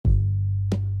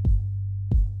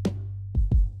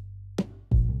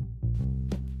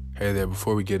Hey there,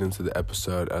 before we get into the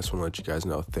episode, I just want to let you guys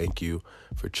know thank you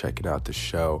for checking out the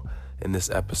show. In this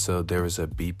episode, there was a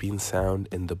beeping sound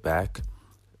in the back.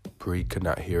 Bree could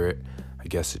not hear it. I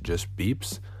guess it just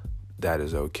beeps. That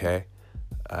is okay.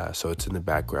 So it's in the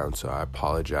background, so I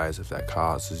apologize if that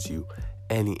causes you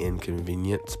any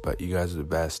inconvenience, but you guys are the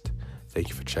best. Thank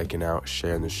you for checking out,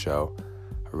 sharing the show.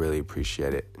 I really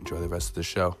appreciate it. Enjoy the rest of the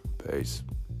show. Peace.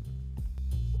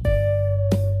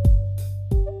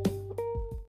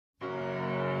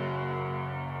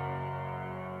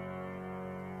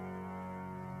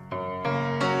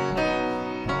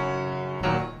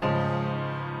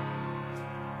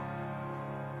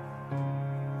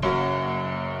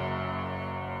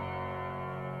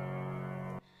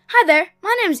 Hi there,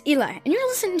 my name is Eli, and you're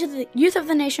listening to the Youth of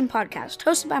the Nation podcast,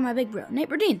 hosted by my big bro, Nate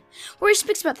Burdine, where he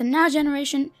speaks about the now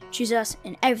generation, Jesus,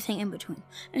 and everything in between.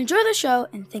 Enjoy the show,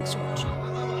 and thanks for watching.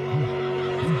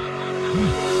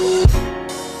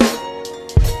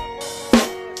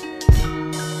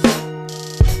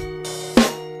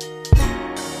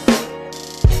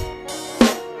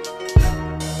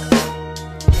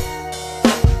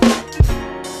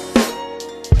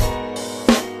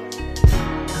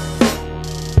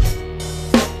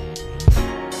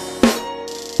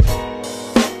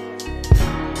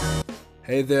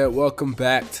 Hey there, welcome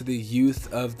back to the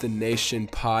Youth of the Nation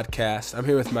podcast. I'm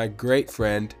here with my great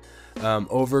friend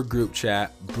over group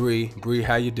chat, Bree. Bree,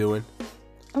 how you doing?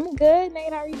 I'm good,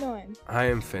 Nate. How are you doing? I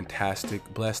am fantastic,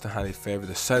 blessed and highly favored.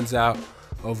 The sun's out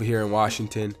over here in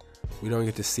Washington. We don't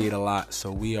get to see it a lot,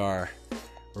 so we are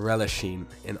relishing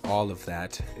in all of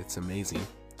that. It's amazing.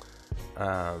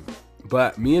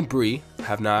 But me and Bree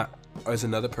is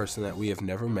another person that we have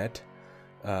never met.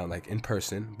 Like in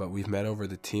person, but we've met over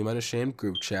the Team Unashamed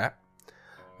group chat.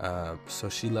 So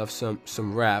she loves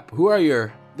some rap.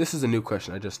 This is a new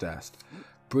question I just asked.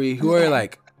 Bree, who are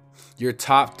your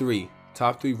top three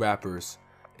rappers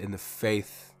in the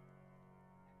faith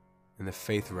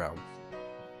realm?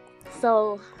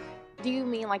 So, do you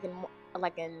mean like in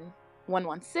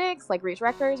 116, like Reach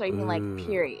Records, or you mean like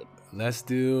period? Let's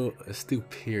do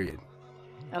period.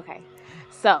 Okay.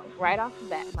 So, right off the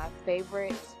bat, my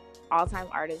favorite all-time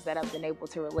artist that I've been able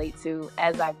to relate to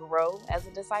as I grow as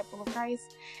a disciple of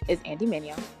Christ is Andy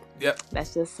Mineo. Yep.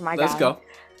 That's just my guy. Let's go.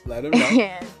 Let him know.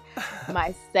 And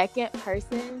my second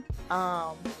person,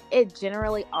 it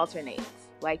generally alternates,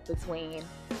 like between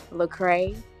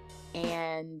Lecrae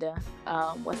and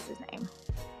what's his name?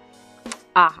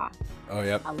 Aha. Oh,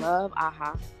 yep. I love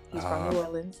Aha. He's from New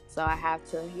Orleans, so I have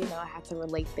to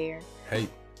relate there. Hey.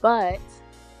 But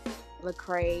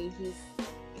Lecrae,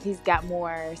 he's got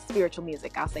more spiritual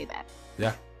music, I'll say that.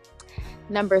 Yeah.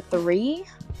 Number 3,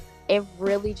 it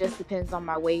really just depends on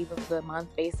my wave of the month,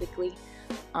 basically.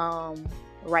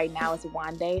 Right now it's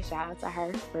Wande. Shout out to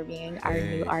her for being our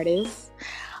new artist.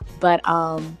 But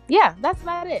yeah, that's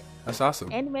about it. That's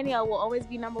awesome. Andy Mineo will always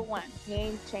be number 1. He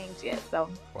ain't changed yet. So.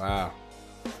 Wow,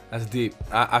 that's deep.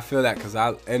 I feel that because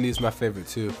Andy's my favorite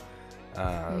too.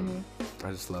 I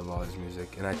just love all his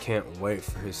music, and I can't wait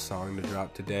for his song to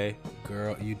drop today.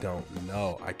 Girl, you don't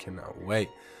know. I cannot wait.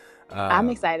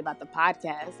 I'm excited about the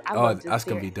podcast. That's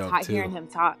gonna be dope too. Hearing him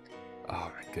talk.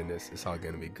 Oh my goodness, it's all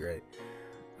gonna be great.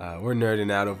 We're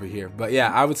nerding out over here, but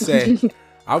yeah, I would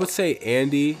say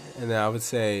Andy, and then I would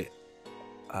say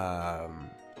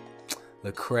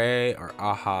Lecrae or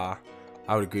Aha.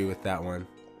 I would agree with that one.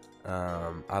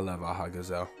 I love Aha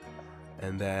Gazelle,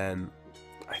 and then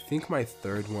I think my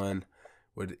third one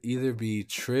would either be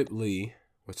Trip Lee,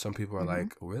 which some people are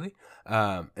like, really?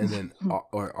 And then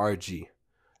or RG.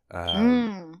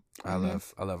 I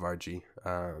love RG.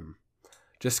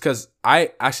 Just because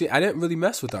I didn't really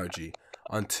mess with RG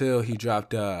until he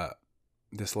dropped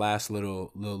this last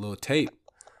little tape.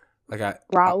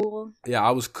 Raul.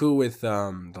 I was cool with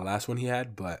the last one he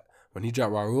had, but when he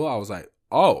dropped Raul, I was like,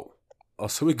 oh,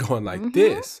 so we going like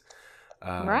this.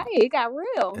 Right, it got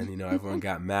real. And everyone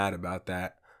got mad about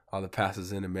that. All the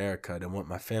pastors in America, they want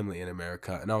my family in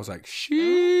America, and I was like,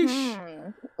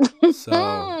 sheesh.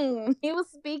 So he was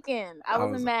speaking. I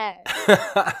wasn't mad.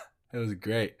 It was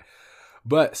great.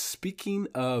 But speaking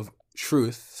of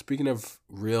truth, speaking of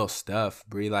real stuff,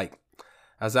 Bree,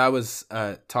 as I was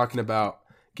talking about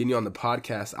getting you on the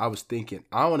podcast, I was thinking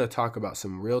I want to talk about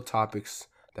some real topics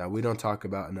that we don't talk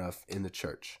about enough in the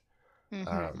church.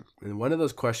 And one of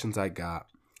those questions I got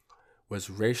was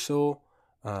racial,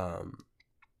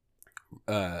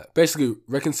 basically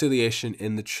reconciliation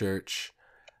in the church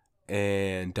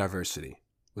and diversity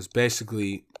was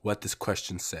basically what this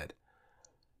question said.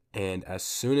 And as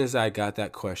soon as I got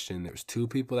that question, there was 2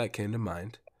 people that came to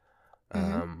mind.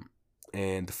 And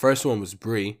the first one was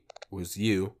Bree, was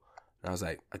you. And I was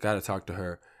like, I got to talk to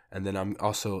her. And then I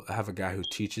have a guy who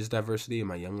teaches diversity in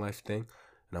my Young Life thing,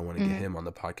 and I want to get him on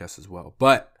the podcast as well.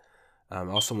 But I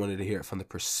also wanted to hear it from the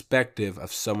perspective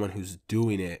of someone who's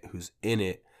doing it, who's in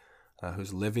it,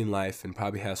 who's living life, and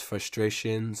probably has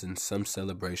frustrations and some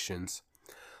celebrations.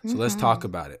 So let's talk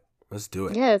about it. Let's do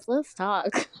it. Yes, let's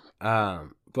talk.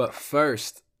 But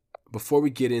first, before we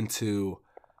get into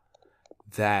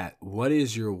that, what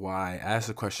is your why? I ask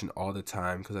the question all the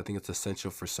time because I think it's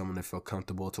essential for someone to feel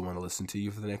comfortable to want to listen to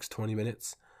you for the next 20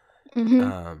 minutes.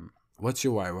 What's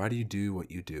your why? Why do you do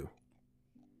what you do?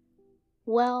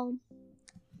 Well,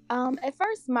 at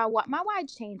first my why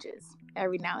changes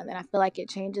every now and then. I feel like it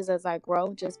changes as I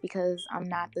grow, just because I'm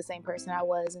not the same person I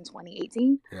was in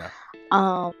 2018.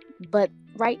 Yeah. But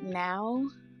right now,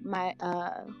 my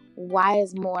why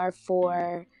is more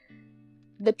for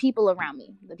the people around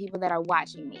me, the people that are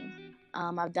watching me.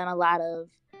 I've done a lot of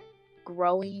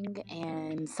growing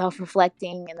and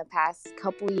self-reflecting in the past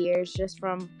couple years, just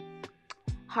from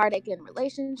heartache in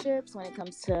relationships, when it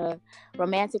comes to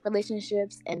romantic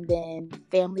relationships and then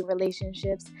family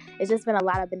relationships. It's just been a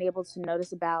lot I've been able to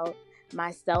notice about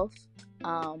myself,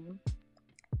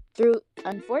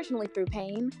 unfortunately through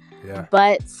pain. Yeah.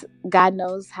 But God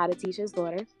knows how to teach his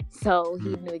daughter, so he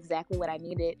knew exactly what I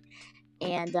needed.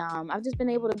 And I've just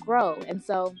been able to grow. And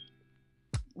so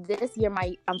this year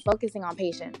I'm focusing on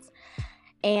patience.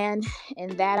 And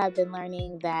in that, I've been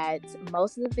learning that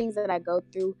most of the things that I go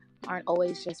through aren't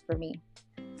always just for me.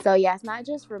 So yeah, it's not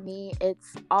just for me.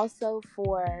 It's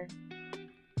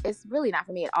really not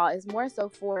for me at all. It's more so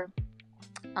for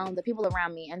the people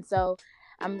around me. And so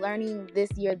I'm learning this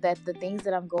year that the things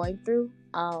that I'm going through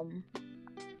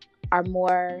are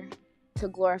more to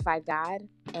glorify God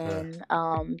and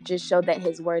just show that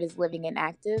his word is living and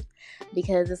active,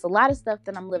 because it's a lot of stuff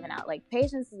that I'm living out. Like,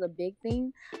 patience is a big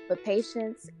thing, but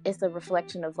patience is a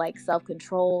reflection of like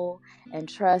self-control and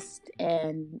trust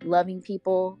and loving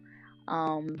people,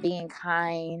 being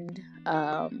kind,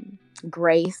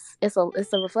 grace. It's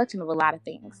a reflection of a lot of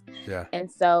things. Yeah.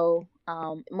 And so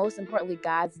most importantly,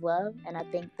 God's love. And I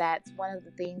think that's one of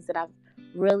the things that I've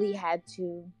really had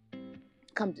to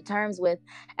come to terms with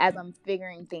as I'm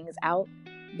figuring things out,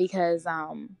 because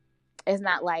it's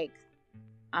not like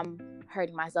I'm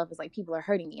hurting myself. It's like people are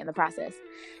hurting me in the process.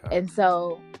 And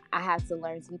so I have to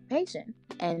learn to be patient,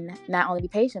 and not only be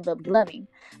patient, but be loving,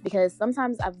 because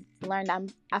sometimes I've learned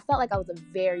I felt like I was a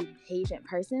very patient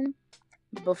person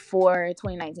before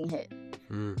 2019 hit.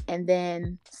 And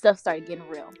then stuff started getting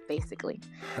real, basically.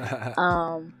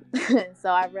 So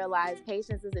I realized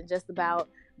patience isn't just about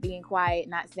being quiet,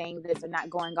 not saying this or not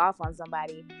going off on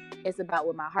somebody. It's about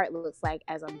what my heart looks like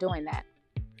as I'm doing that.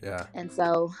 Yeah. And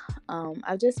so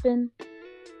I've just been,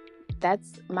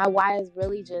 that's my why, is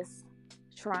really just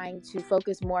trying to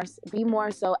be more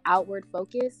so outward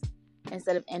focused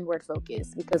instead of inward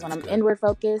focused, because when I'm inward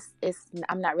focused,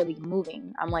 I'm not really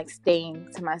moving. I'm like staying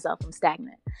to myself. I'm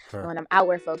stagnant. And when I'm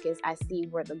outward focused, I see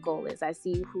where the goal is. I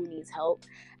see who needs help.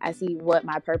 I see what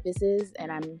my purpose is,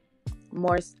 and I'm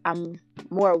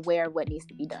more aware of what needs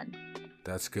to be done.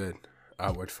 That's good.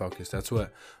 Outward focus. That's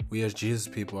what we as Jesus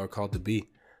people are called to be.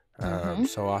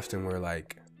 So often we're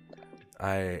like,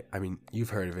 I mean,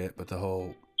 you've heard of it, but the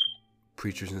whole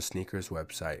Preachers and Sneakers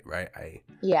website, right?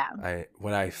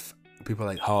 People are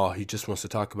like, oh, he just wants to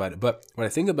talk about it. But what I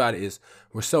think about it is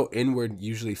we're so inward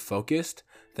usually focused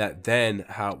that then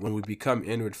when we become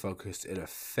inward focused, it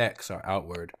affects our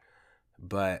outward.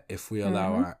 But if we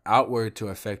allow our outward to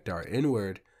affect our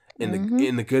inward in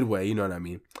the good way, you know what I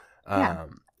mean?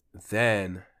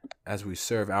 Then as we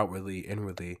serve outwardly,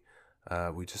 inwardly,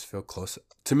 we just feel closer.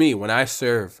 To me, when I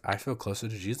serve, I feel closer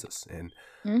to Jesus, and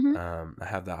I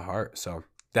have that heart. So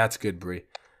that's good, Bree.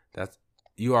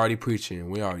 You already preaching.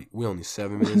 We only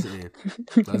 7 minutes in.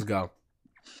 Let's go.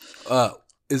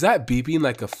 Is that beeping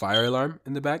like a fire alarm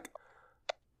in the back?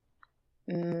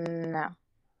 No.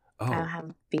 Oh. I don't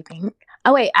have beeping.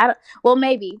 Oh wait, I don't. Well,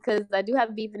 maybe, because I do have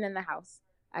beeping in the house.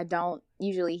 I don't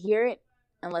usually hear it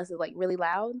unless it's like really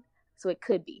loud, so it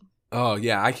could be. Oh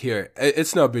yeah, I hear it.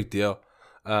 It's no big deal.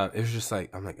 It was just like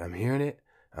I'm hearing it.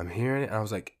 And I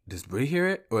was like, does Bree hear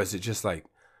it, or is it just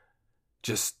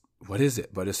what is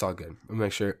it? But it's all good.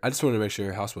 I just wanted to make sure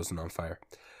your house wasn't on fire,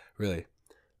 really.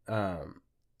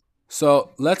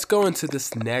 So let's go into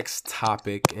this next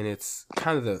topic, and it's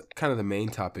kind of the main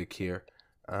topic here.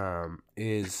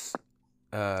 Is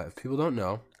if people don't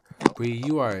know, Bree,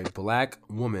 you are a Black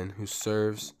woman who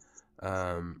serves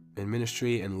in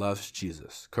ministry and loves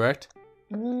Jesus, correct?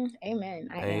 Amen.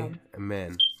 I am.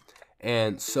 Amen.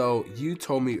 And so you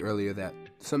told me earlier that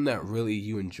something that really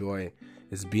you enjoy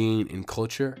is being in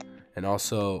culture and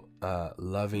also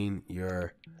loving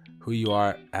who you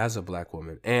are as a Black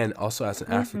woman and also as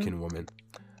an African woman,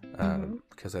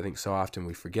 because I think so often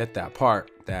we forget that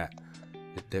part, that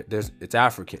it's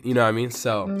African, you know what I mean?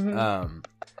 So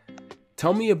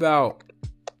tell me about,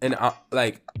 and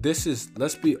like,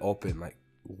 let's be open, like,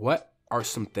 what are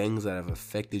some things that have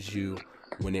affected you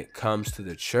when it comes to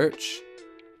the church,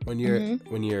 when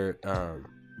you're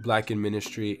Black in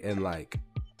ministry, and like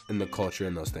in the culture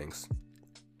and those things?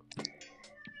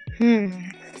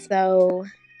 So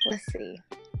let's see.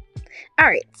 All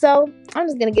right, so I'm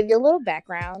just gonna give you a little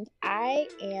background. I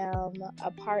am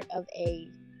a part of a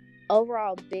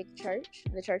overall big church.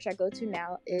 The church I go to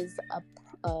now is a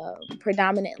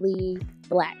predominantly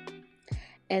Black,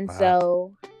 and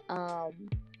so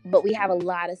but we have a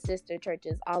lot of sister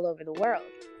churches all over the world.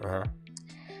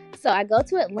 So I go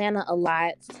to Atlanta a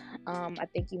lot. I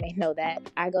think you may know that.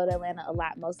 I go to Atlanta a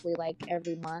lot, mostly like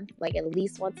every month, like at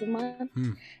least once a month.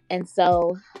 And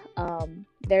so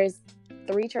there's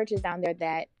 3 churches down there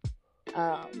that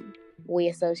we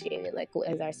associated like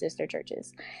as our sister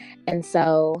churches. And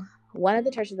so one of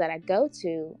the churches that I go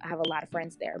to, I have a lot of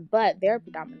friends there, but they're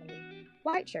predominantly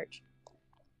white church.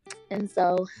 And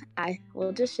so I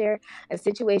will just share a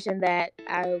situation that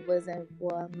I was in,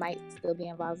 well, might still be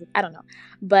involved with. I don't know.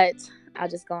 But I'll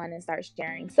just go on and start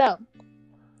sharing. So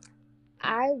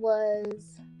I went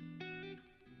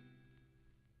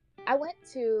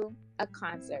to a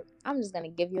concert. I'm just going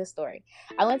to give you a story.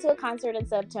 I went to a concert in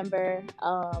September,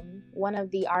 one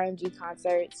of the RMG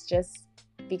concerts, just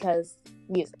because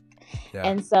music. Yeah.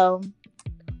 And so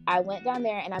I went down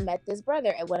there and I met this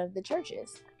brother at one of the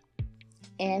churches.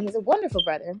 And he's a wonderful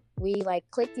brother. We like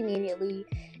clicked immediately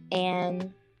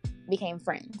and became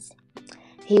friends.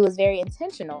 He was very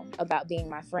intentional about being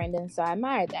my friend, and so I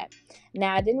admired that.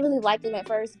 Now, I didn't really like him at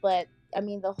first, but I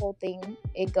mean, the whole thing,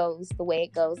 it goes the way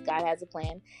it goes. God has a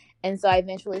plan. And so I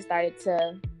eventually started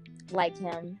to like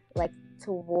him, like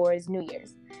towards New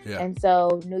Year's. Yeah. And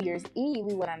so New Year's Eve,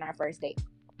 we went on our first date.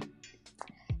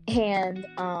 And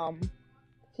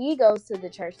he goes to the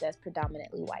church that's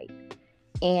predominantly white.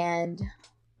 And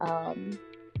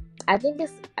I think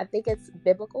it's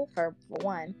biblical for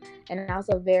one, and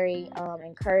also very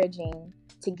encouraging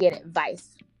to get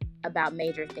advice about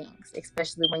major things,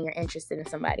 especially when you're interested in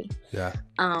somebody. Yeah.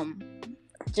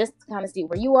 Just to kind of see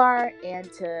where you are,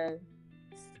 and to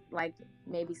like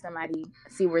maybe somebody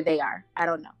see where they are. I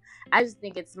don't know. I just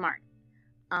think it's smart.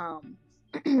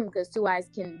 Because 2 eyes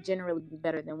can generally be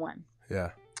better than one.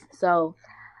 Yeah. So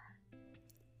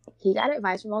he got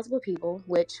advice from multiple people,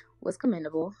 which was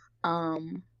commendable.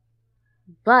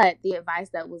 But the advice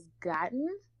that was gotten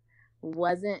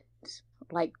wasn't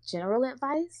like general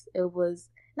advice. It was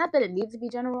not that it needs to be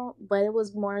general, but it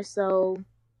was more so,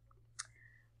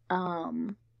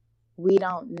 we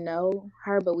don't know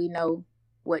her, but we know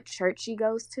what church she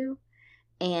goes to.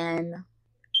 And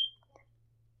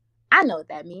I know what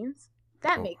that means.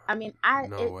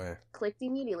 It clicked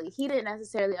immediately. He didn't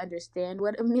necessarily understand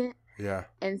what it meant. Yeah.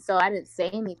 And so I didn't say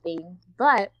anything,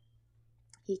 but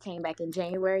he came back in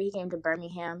January. He came to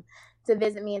Birmingham to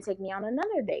visit me and take me on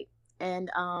another date.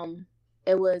 And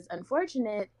it was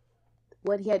unfortunate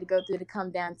what he had to go through to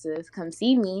come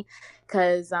see me,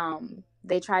 because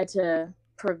they tried to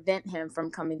prevent him from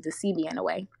coming to see me in a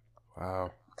way.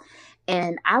 Wow.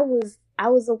 And I was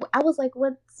like,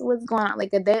 what's going on?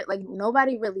 Like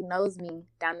nobody really knows me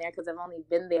down there, because I've only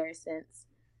been there since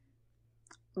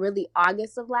really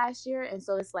August of last year. And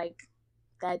so it's like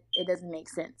that, it doesn't make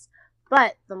sense.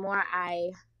 But the more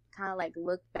I kind of like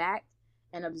look back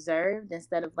and observed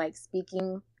instead of like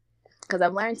speaking, because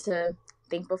I've learned to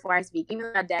think before I speak. Even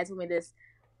though my dad told me this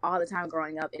all the time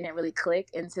growing up, it didn't really click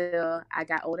until I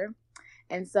got older.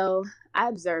 And so I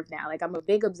observe now. Like, I'm a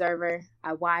big observer.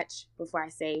 I watch before I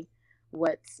say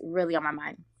what's really on my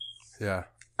mind. Yeah.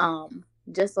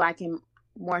 Just so I can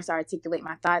more so articulate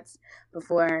my thoughts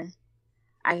before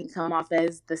I can come off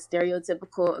as the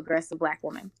stereotypical aggressive Black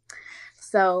woman.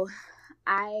 So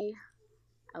I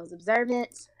was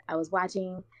observant, I was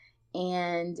watching,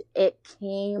 and I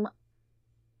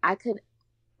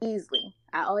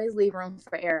always leave room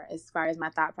for error as far as my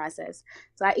thought process.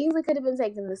 So I easily could have been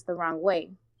taking this the wrong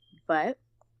way, but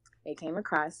it came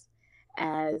across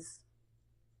as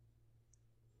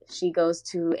she goes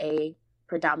to a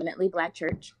predominantly Black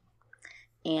church,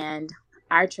 and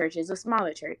our church is a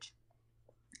smaller church.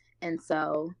 And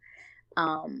so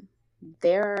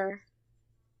their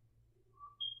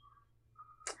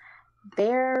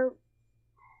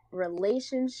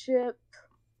relationship,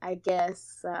 I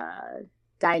guess,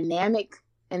 dynamic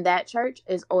in that church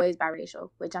is always biracial,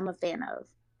 which I'm a fan of.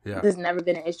 Yeah. This has never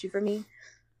been an issue for me.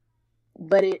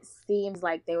 but it seems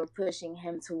like they were pushing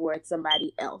him towards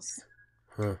somebody else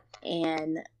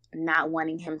and not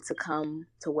wanting him to come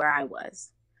to where I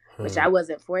was, which I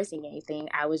wasn't forcing anything.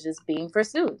 I was just being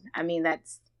pursued. I mean,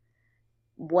 that's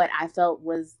what I felt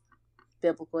was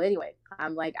biblical anyway.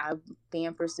 I'm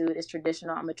being pursued is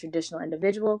traditional. I'm a traditional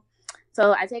individual.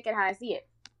 So I take it how I see it.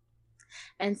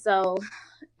 And so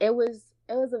it was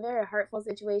a very hurtful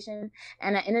situation.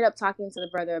 And I ended up talking to the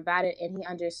brother about it, and he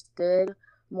understood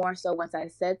more so once I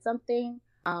said something.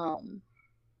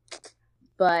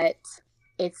 But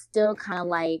it's still kind of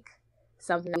like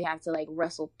something that we have to like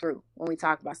wrestle through when we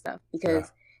talk about stuff,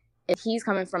 because if he's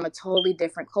coming from a totally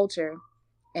different culture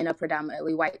in a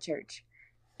predominantly white church,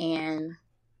 and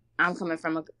I'm coming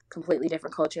from a completely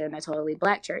different culture in a totally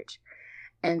black church.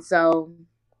 And so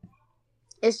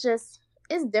it's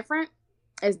different.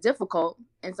 It's difficult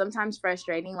and sometimes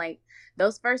frustrating. Like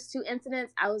those first two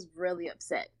incidents, I was really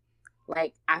upset.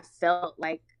 Like I felt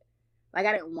like I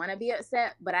didn't want to be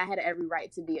upset, but I had every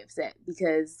right to be upset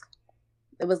because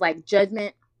it was like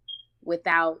judgment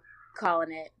without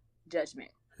calling it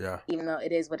judgment. Yeah. Even though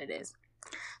it is what it is.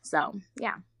 So,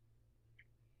 yeah.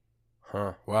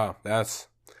 Huh. Wow. That's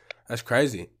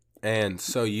crazy. And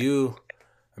so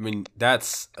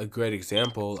that's a great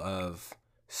example of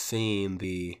seeing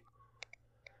the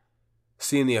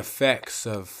effects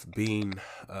of being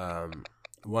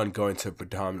one, going to a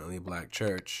predominantly black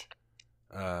church,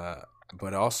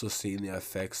 but also seeing the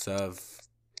effects of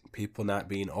people not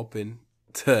being open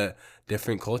to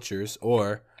different cultures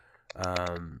or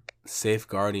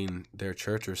safeguarding their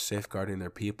church or safeguarding their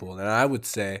people. And I would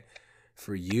say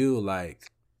for you,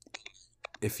 like,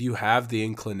 if you have the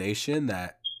inclination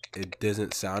that it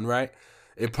doesn't sound right,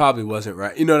 it probably wasn't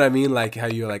right. You know what I mean? Like how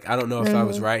you're like, I don't know if I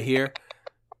was right here.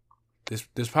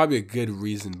 There's probably a good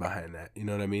reason behind that. You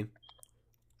know what I mean?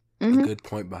 A good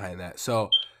point behind that. So,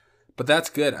 but that's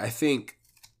good, I think.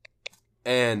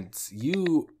 And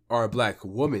you are a black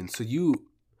woman, so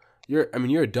you're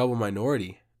a double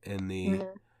minority in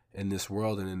in this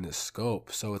world and in this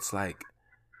scope. So it's like,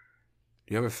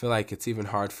 do you ever feel like it's even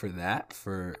hard for that,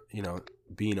 for,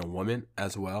 being a woman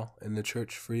as well in the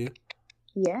church for you?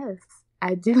 Yes,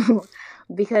 I do,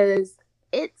 because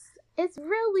it's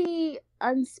really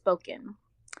unspoken.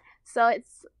 So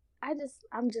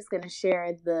I'm just gonna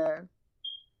share the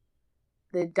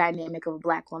dynamic of a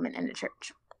black woman in the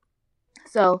church.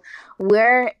 So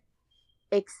we're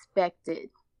expected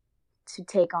to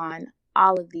take on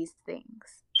all of these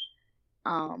things.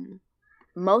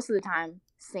 Most of the time,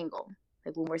 single.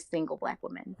 Like when we're single black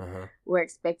women, we're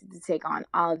expected to take on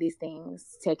all of these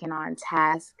things, taking on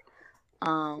tasks,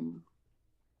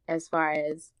 as far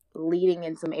as leading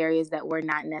in some areas that we're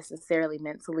not necessarily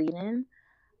meant to lead in,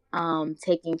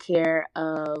 taking care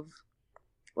of,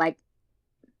 like,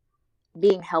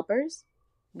 being helpers,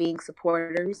 being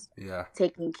supporters,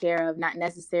 taking care of, not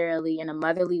necessarily in a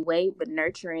motherly way, but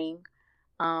nurturing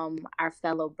our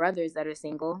fellow brothers that are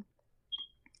single,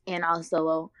 and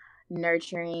also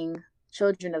nurturing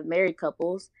children of married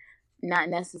couples, not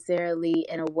necessarily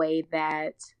in a way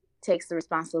that takes the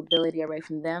responsibility away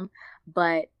from them,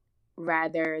 but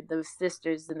rather the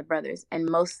sisters and the brothers, and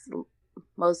most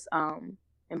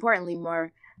importantly,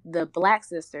 more the black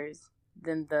sisters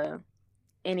than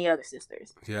any other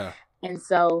sisters. Yeah. And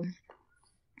so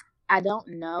I don't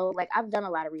know, like, I've done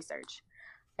a lot of research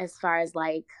as far as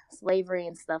like slavery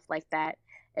and stuff like that.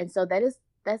 And so that's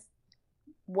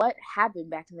what happened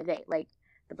back in the day. Like,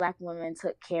 the black woman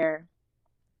took care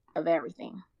of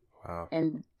everything. Wow.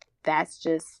 And that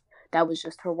was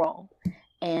just her role.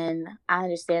 And I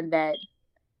understand that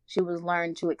she was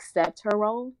learned to accept her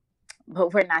role,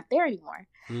 but we're not there anymore.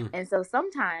 And so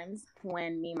sometimes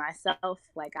when me myself,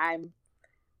 like, I'm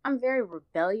very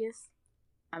rebellious,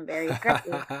 I'm very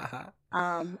aggressive.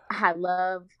 I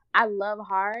love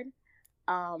hard,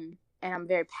 and I'm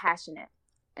very passionate.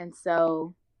 And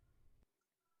so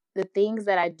the things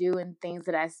that I do and things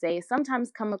that I say sometimes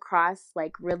come across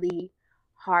like really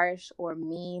harsh or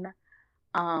mean,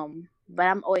 but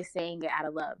I'm always saying it out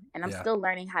of love. And I'm still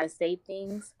learning how to say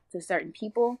things to certain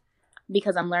people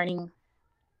because I'm learning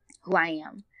who I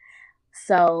am.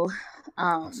 So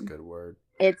that's a good word.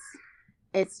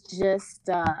 It's just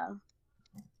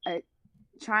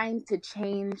trying to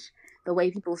change the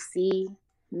way people see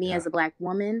me as a black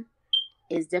woman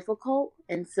is difficult.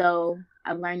 And so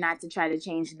I've learned not to try to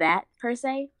change that per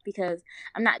se, because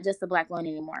I'm not just a black woman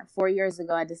anymore. 4 years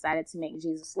ago, I decided to make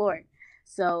Jesus Lord.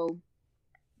 So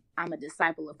I'm a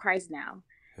disciple of Christ now.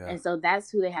 Yeah. And so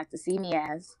that's who they have to see me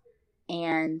as.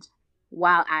 And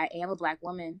while I am a black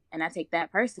woman, and I take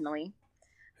that personally,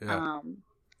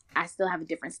 I still have a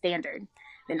different standard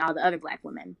than all the other black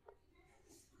women.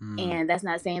 And that's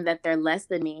not saying that they're less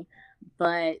than me,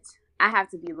 but I have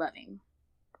to be loving,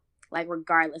 like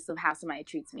regardless of how somebody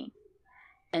treats me.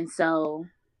 And so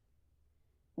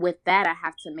with that, I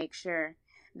have to make sure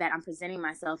that I'm presenting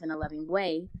myself in a loving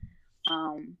way,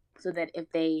 so that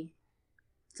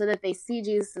they see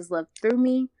Jesus' love through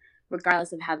me,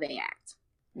 regardless of how they act.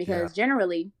 Because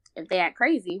generally, if they act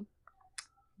crazy,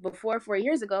 before 4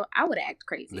 years ago, I would act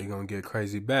crazy. They're going to get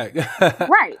crazy back.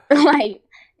 Right. Like,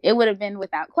 it would have been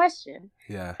without question.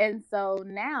 Yeah. And so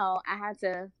now I had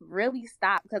to really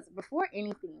stop, because before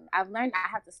anything, I've learned I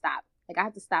have to stop. Like, I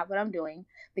have to stop what I'm doing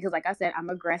because, like I said, I'm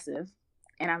aggressive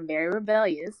and I'm very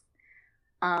rebellious.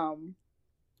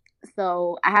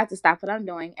 So I have to stop what I'm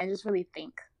doing and just really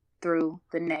think through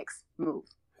the next move.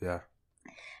 Yeah.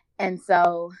 And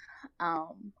so,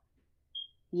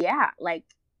 like,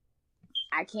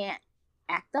 I can't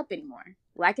act up anymore.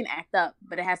 Well, I can act up,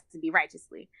 but it has to be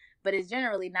righteously. But it's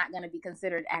generally not going to be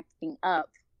considered acting up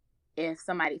if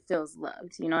somebody feels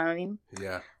loved. You know what I mean?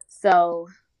 Yeah. So,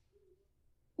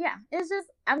 yeah,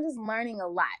 I'm just learning a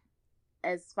lot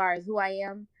as far as who I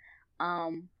am,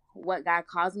 what God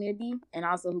calls me to be, and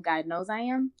also who God knows I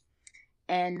am,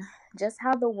 and just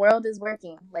how the world is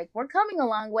working. Like, we're coming a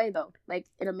long way, though. Like,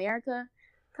 in America,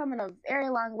 coming a very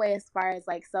long way as far as,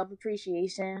 like,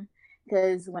 self-appreciation.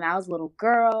 Because when I was a little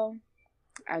girl,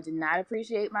 I did not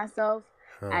appreciate myself.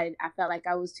 I felt like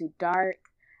I was too dark.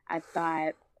 I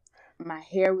thought my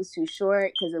hair was too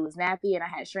short because it was nappy and I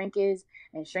had shrinkage.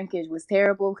 And shrinkage was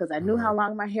terrible because I knew how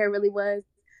long my hair really was,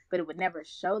 but it would never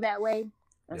show that way.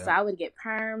 And so I would get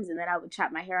perms, and then I would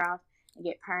chop my hair off and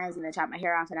get perms and then chop my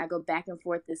hair off. And I go back and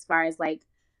forth as far as, like,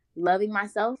 loving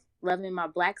myself, loving my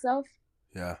Black self.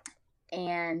 Yeah.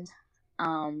 And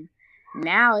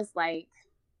now it's like,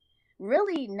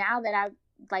 really, now that I've,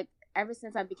 like, ever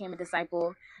since I became a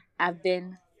disciple, I've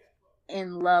been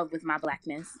in love with my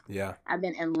Blackness. Yeah. I've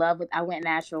been in love with, I went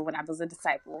natural when I was a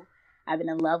disciple. I've been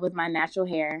in love with my natural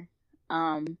hair.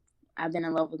 I've been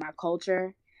in love with my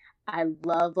culture. I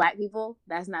love Black people.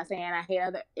 That's not saying I hate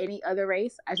any other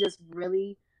race. I just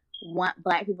really want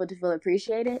Black people to feel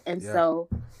appreciated. And so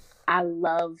I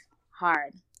love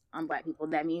hard on Black people.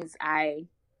 That means I,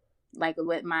 like,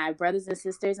 with my brothers and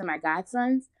sisters and my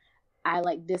godsons, I,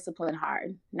 like, discipline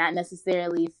hard. Not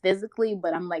necessarily physically,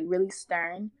 but I'm, like, really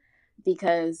stern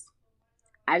because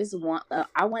I just want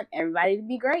I want everybody to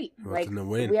be great. Like,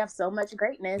 we have so much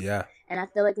greatness. Yeah. And I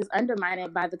feel like it's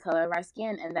undermined by the color of our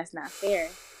skin, and that's not fair.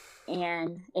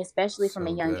 And especially from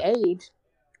a young age,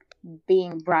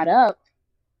 being brought up,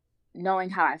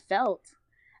 knowing how I felt,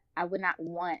 I would not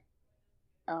want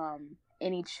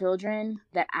any children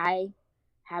that I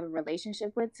have a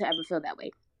relationship with to ever feel that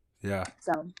way. Yeah.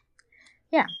 So,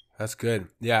 yeah. That's good.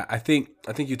 Yeah, I think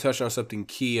you touched on something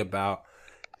key about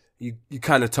you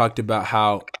kind of talked about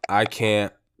how I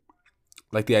can't,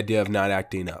 like, the idea of not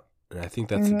acting up. And I think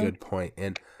that's a good point.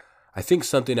 And I think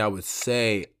something I would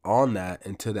say on that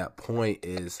and to that point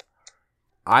is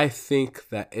I think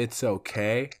that it's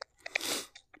okay.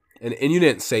 And you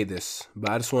didn't say this, but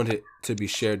I just wanted it to be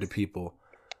shared to people.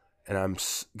 And I'm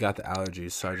got the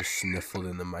allergies, so I just sniffled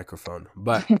in the microphone.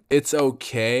 But it's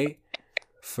okay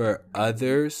for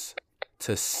others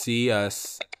to see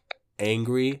us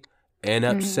angry and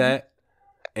upset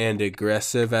and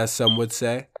aggressive, as some would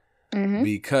say,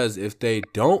 because if they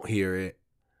don't hear it,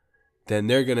 then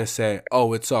they're going to say,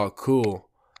 oh, it's all cool.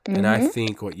 And I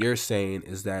think what you're saying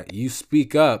is that you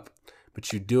speak up,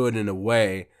 but you do it in a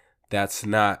way that's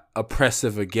not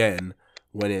oppressive again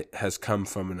when it has come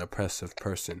from an oppressive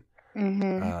person.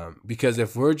 Because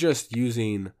if we're just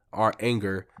using our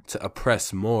anger to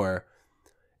oppress more,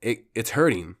 it's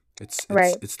hurting.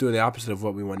 It's doing the opposite of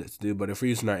what we want it to do. But if we're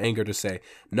using our anger to say,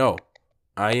 no,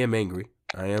 I am angry,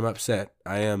 I am upset,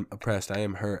 I am oppressed, I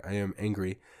am hurt, I am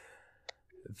angry,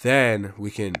 then we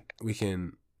can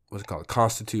what's it called,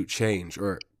 constitute change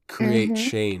or create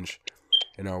change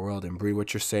in our world. And Bree,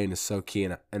 what you're saying is so key.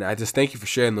 And I just thank you for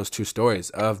sharing those two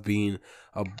stories of being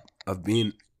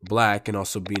Black and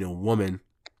also being a woman,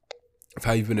 of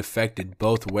how you've been affected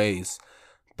both ways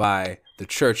by the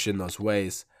church in those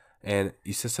ways. And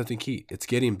you said something key. It's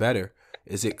getting better.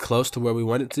 Is it close to where we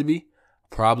want it to be?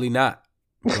 Probably not.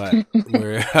 But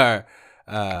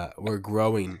we're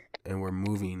growing and we're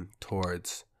moving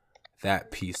towards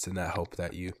that peace and that hope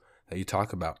that you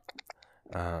talk about.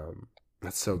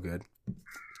 That's so good.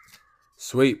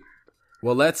 Sweet.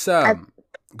 Well, let's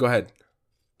go ahead.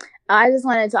 I just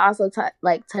wanted to also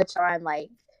touch on,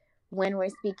 like, when we're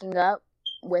speaking up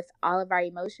with all of our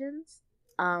emotions,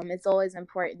 it's always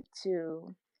important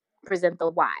to present the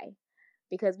why.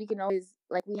 because we can always,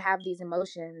 like, we have these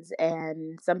emotions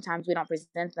and sometimes we don't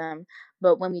present them,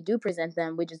 but when we do present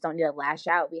them, we just don't need to lash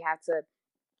out. We have to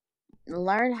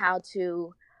learn how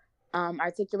to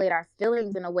articulate our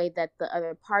feelings in a way that the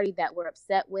other party that we're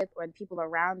upset with or the people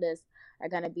around us are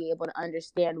going to be able to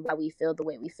understand why we feel the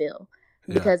way we feel.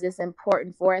 Yeah. Because it's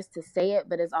important for us to say it,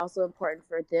 but it's also important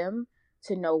for them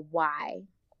to know why.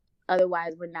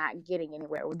 Otherwise, we're not getting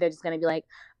anywhere. They're just going to be like,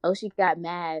 oh, she got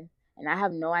mad. And I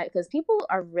have no idea. Because people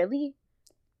are really,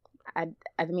 I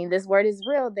mean, this word is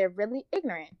real. They're really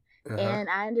ignorant. And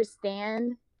I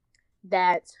understand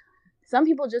that some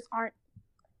people just aren't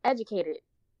educated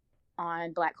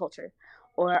on Black culture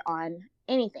or on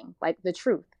anything, like the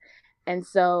truth. And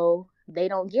so they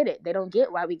don't get it. They don't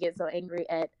get why we get so angry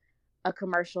at a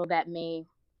commercial that may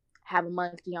have a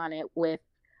monkey on it with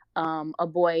a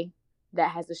boy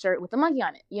that has a shirt with a monkey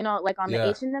on it, you know, like on the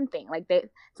H&M thing. Like,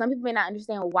 some people may not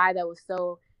understand why that was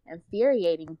so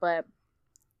infuriating, but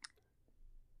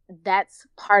that's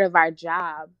part of our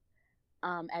job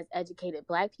as educated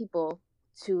Black people,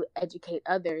 to educate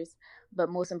others, but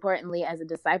most importantly as a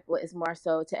disciple is more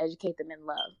so to educate them in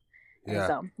love. And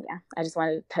so I just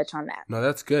wanted to touch on that. No,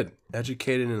 that's good.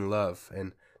 Educated in love,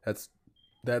 and that's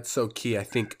so key. I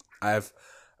think I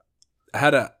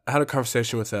had a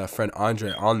conversation with a friend,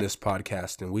 Andre, on this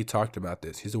podcast, and we talked about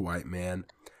this. He's a white man,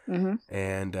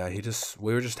 and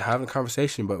we were just having a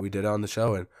conversation, but we did it on the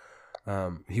show,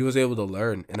 and he was able to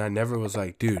learn, and I never was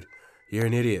like, dude, you're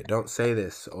an idiot, don't say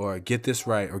this, or get this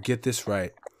right, or get this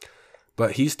right.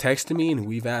 But he's texted me, and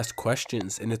we've asked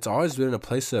questions, and it's always been in a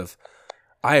place of,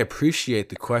 I appreciate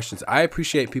the questions. I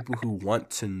appreciate people who want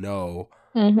to know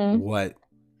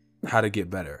how to get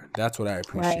better. That's what I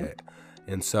appreciate. Right.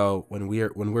 And so when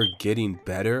we're getting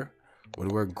better, when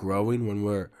we're growing, when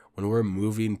we're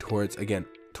moving towards a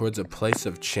place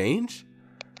of change,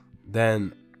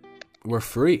 then we're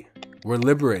free. We're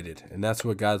liberated, and that's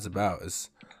what God's about, is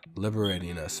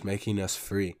liberating us, making us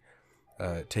free,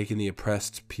 taking the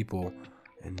oppressed people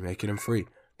and making them free.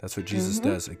 That's what Jesus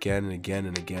does again and again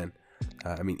and again.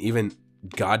 I mean, even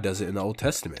God does it in the Old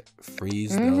Testament.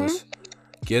 Frees those,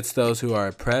 gets those who are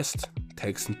oppressed,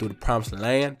 takes them to the promised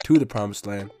land,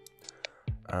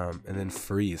 and then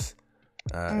frees.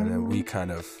 And then we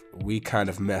kind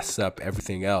of mess up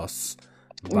everything else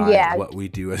by what we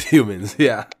do as humans.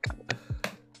 Yeah.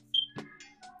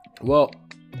 Well,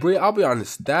 Brie, I'll be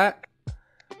honest, that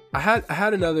I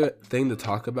had another thing to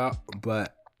talk about,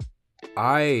 but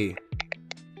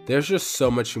there's just so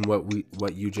much in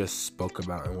what you just spoke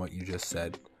about and what you just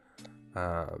said.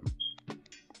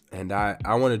 And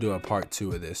I want to do a part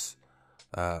 2 of this,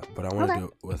 but I want to do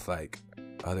it with like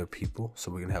other people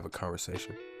so we can have a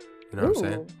conversation. You know what I'm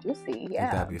saying? Juicy, yeah. I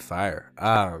think that'd be fire.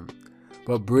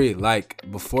 But Brie, like,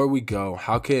 before we go,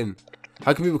 how can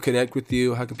people connect with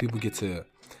you? How can people get to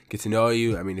know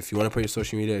you? I mean, if you want to put your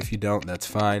social media, if you don't, that's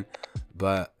fine.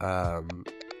 But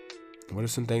what are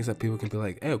some things that people can be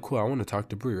like, hey, cool, I want to talk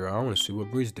to Brie, or I want to see what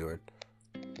Brie's doing?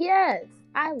 Yes,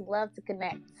 I love to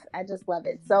connect. I just love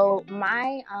it. So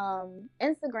my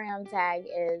Instagram tag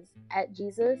is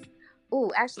 @Jesus.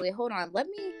 Ooh, actually, hold on. Let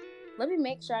me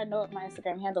make sure I know what my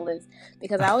Instagram handle is,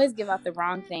 because I always give out the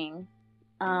wrong thing.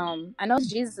 I know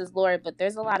Jesus is Lord, but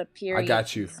there's a lot of period. I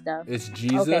got you. Stuff. It's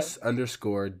Jesus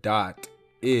 _dot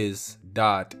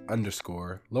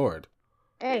 _Lord.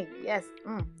 Hey, yes.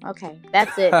 Okay,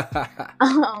 that's it.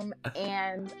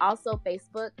 And also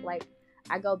Facebook. Like,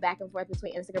 I go back and forth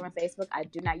between Instagram and Facebook. I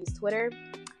do not use Twitter.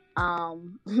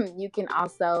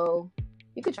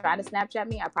 You could try to Snapchat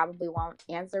me. I probably won't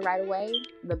answer right away.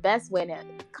 The best way to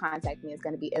contact me is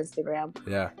going to be Instagram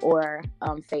or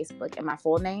Facebook. And my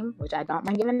full name, which I don't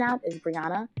mind giving out, is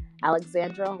Brianna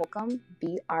Alexandra Holcomb,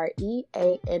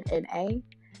 BREANNA,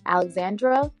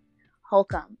 Alexandra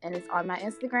Holcomb. And it's on my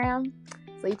Instagram,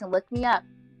 so you can look me up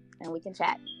and we can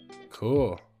chat.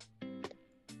 Cool.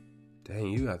 Dang,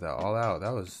 you got that all out.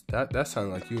 That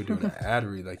sounded like you were doing an ad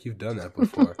read, like you've done that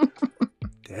before.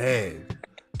 Dang.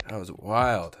 That was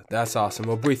wild. That's awesome.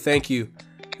 Well, Brie, thank you.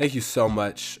 Thank you so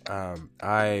much.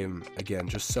 I'm, again,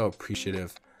 just so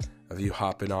appreciative of you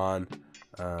hopping on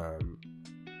the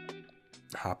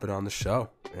show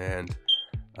and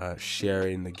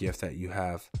sharing the gift that you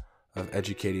have of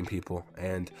educating people.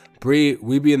 And Brie,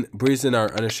 Brie's in our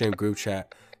Unashamed group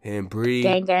chat, and Brie,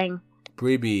 gang.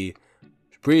 Brie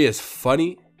is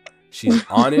funny. She's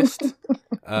honest.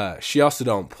 She also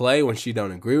don't play when she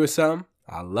don't agree with something.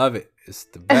 I love it. It's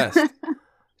the best.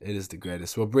 It is the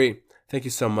greatest. Well, Brie, thank you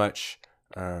so much.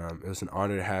 It was an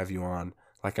honor to have you on.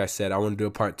 Like I said, I want to do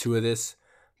a part 2 of this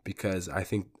because I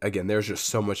think, again, there's just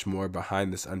so much more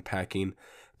behind this unpacking,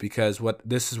 because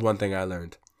this is one thing I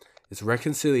learned is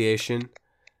reconciliation.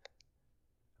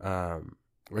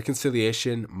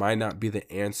 Reconciliation might not be the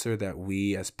answer that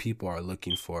we as people are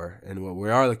looking for. And what we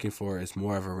are looking for is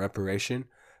more of a reparation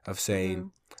of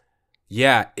saying,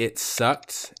 yeah, it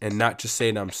sucked. And not just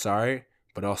saying I'm sorry,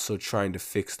 but also trying to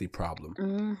fix the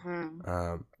problem.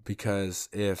 Because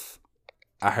if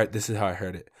this is how I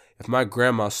heard it. If my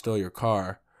grandma stole your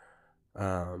car,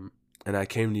 and I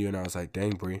came to you and I was like,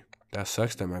 dang, Bree, that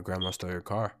sucks that my grandma stole your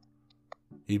car.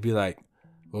 You'd be like,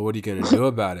 well, what are you going to do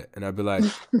about it? And I'd be like,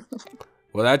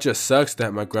 well, that just sucks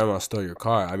that my grandma stole your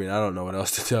car. I mean, I don't know what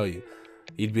else to tell you.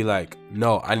 You'd be like,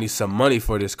 no, I need some money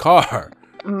for this car.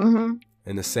 In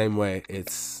the same way,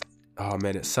 it's, oh,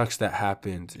 man, it sucks that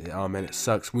happened. Oh, man, it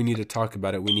sucks. We need to talk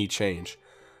about it. We need change.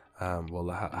 Well,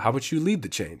 how about you lead the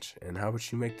change? And how about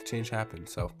you make the change happen?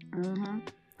 So,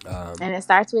 and it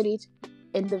starts with each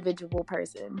individual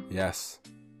person. Yes.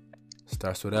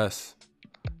 Starts with us.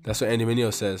 That's what Andy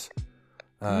Mineo says.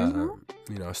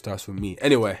 You know, it starts with me.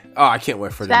 Anyway, I can't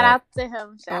wait for Shout out to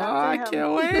him. I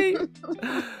can't wait.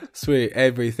 Sweet.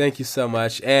 Avery, thank you so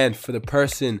much. And for the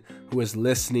person who is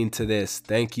listening to this,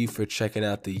 thank you for checking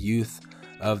out the Youth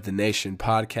of the Nation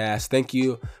podcast. Thank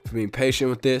you for being patient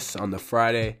with this on the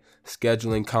Friday.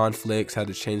 Scheduling conflicts, had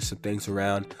to change some things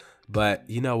around. But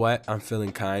you know what? I'm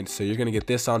feeling kind. So you're going to get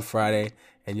this on Friday,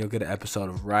 and you'll get an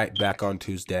episode right back on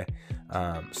Tuesday.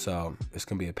 So it's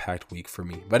going to be a packed week for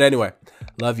me. But anyway,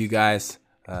 love you guys.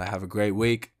 Have a great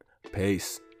week.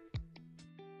 Peace.